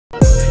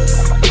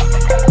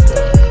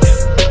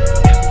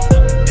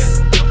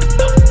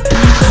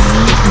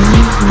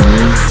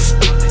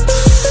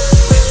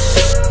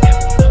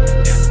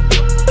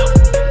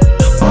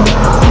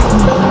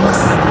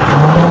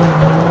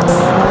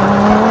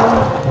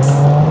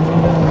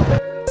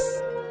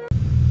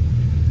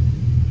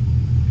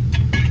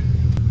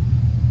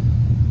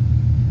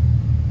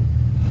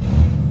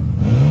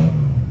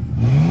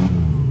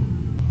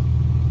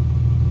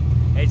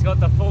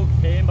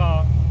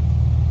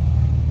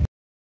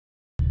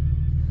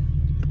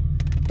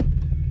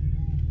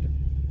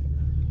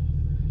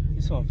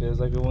one feels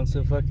like it wants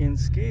to fucking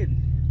skid.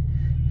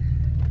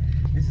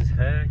 This is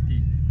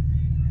hectic.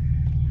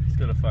 It's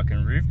got a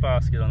fucking roof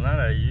basket on that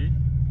AU.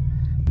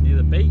 Near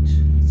the beach.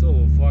 It's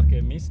all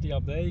fucking misty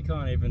up there. You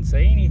can't even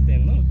see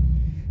anything. Look.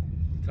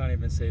 You can't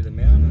even see the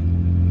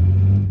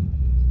mountain.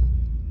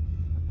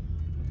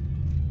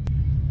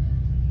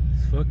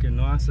 It's fucking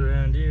nice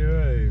around here,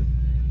 eh?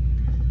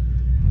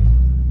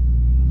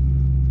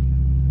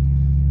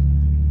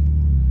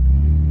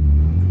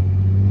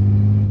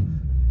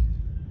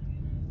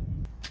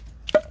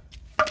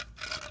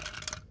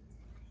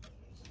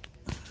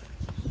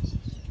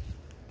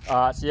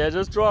 So yeah,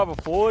 just drive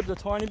it forward a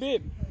tiny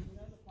bit.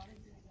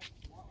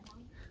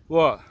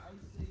 What?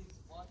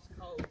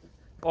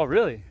 Oh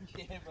really?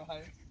 Yeah, bro.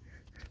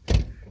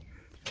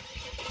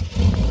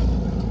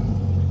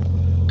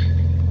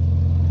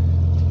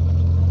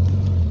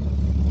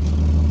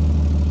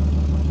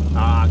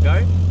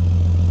 Go.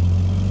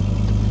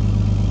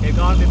 Keep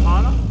going a bit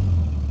harder.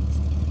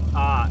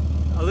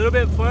 A little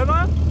bit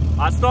further.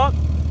 Stop.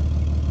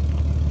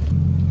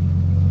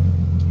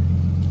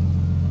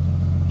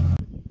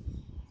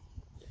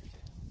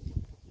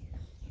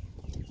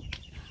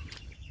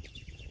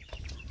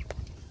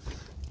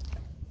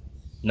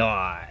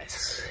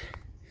 Nice.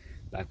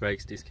 Back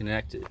brake's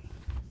disconnected.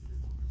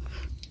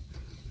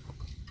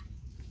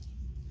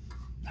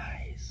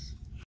 Nice.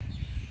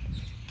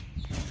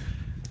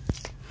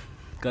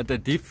 Got the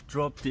diff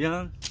drop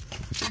down.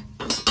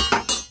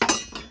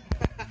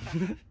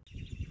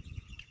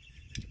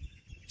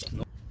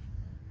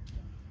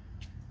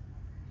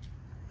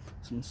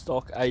 Some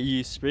stock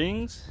AU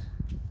springs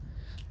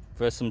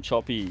for some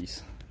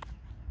choppies.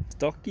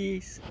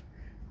 Stockies.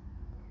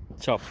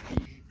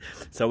 Choppies.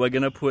 So we're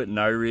gonna put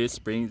no rear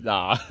springs.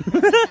 Nah.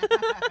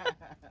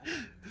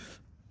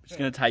 Just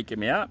gonna take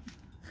them out.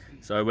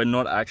 So we're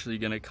not actually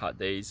gonna cut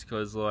these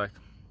because, like,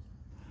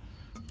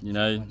 you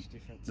know,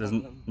 there's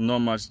not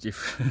much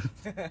difference.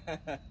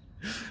 It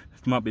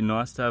might be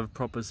nice to have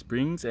proper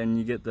springs, and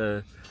you get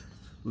the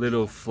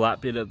little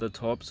flat bit at the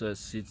top so it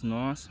sits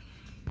nice.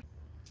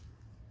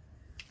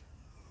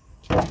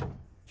 The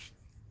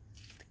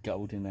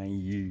golden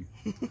AU.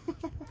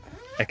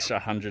 Extra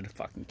 100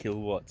 fucking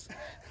kilowatts.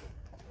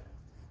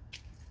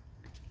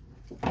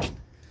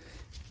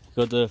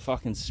 Got the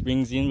fucking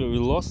springs in, but we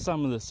lost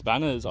some of the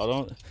spanners. I'm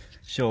not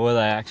sure where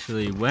they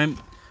actually went.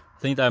 I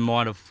think they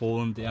might have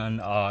fallen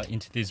down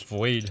into this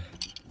void.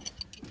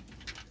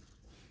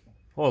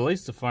 Well, at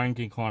least the phone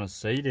can kind of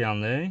see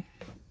down there.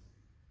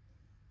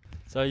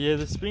 So yeah,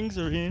 the springs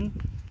are in.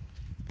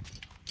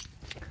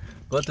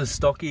 Got the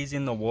stockies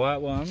in the white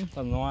one,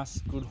 a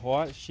nice good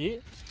height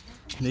shit.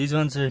 These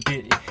ones are a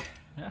bit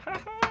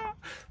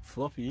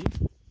floppy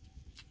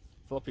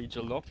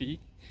jalopy.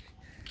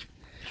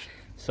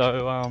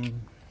 So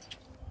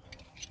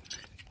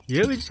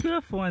yeah, we just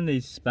gotta find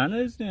these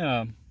spanners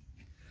now.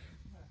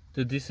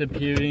 The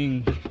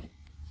disappearing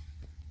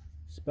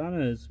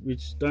spanners,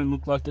 which don't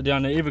look like they're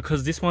down there either,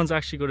 because this one's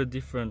actually got a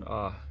different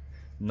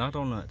nut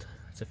on it.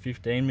 It's a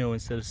 15mm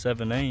instead of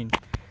 17.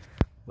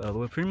 Well,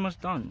 we're pretty much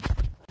done.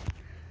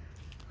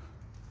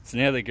 So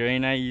now the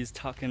green AU's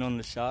tucking on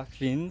the shark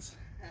fins.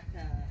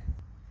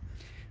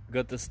 We've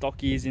got the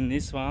stockies in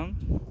this one.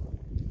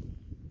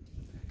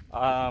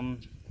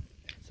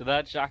 So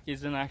that jack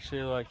isn't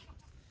actually like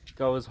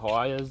go as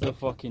high as the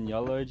fucking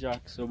yellow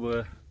jack, so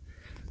we're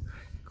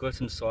got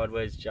some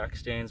Sidewayz jack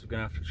stands we're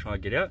gonna have to try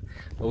and get out,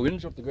 but we're gonna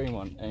drop the green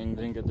one and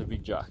then get the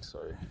big jack. So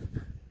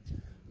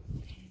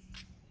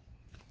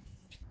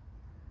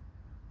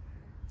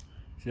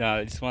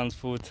yeah, this one's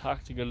full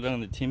tucked. You got it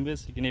on the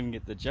timbers, so you can even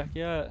get the jack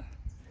out.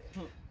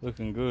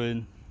 Looking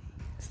good.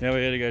 So now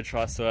we're gonna go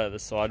try sort out the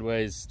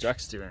Sidewayz jack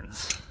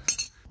steerings.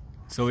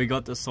 So we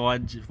got the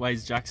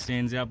Sidewayz jack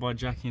stands out by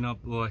jacking up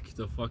like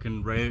the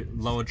fucking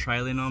lower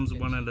trailing arms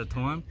one at a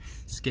time.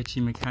 Sketchy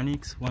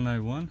mechanics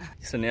 101.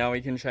 So now we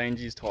can change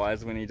his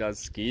tyres when he does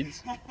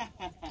skids,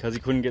 because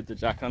he couldn't get the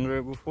jack under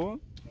it before.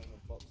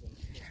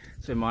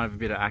 So we might have a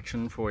bit of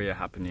action for you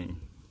happening.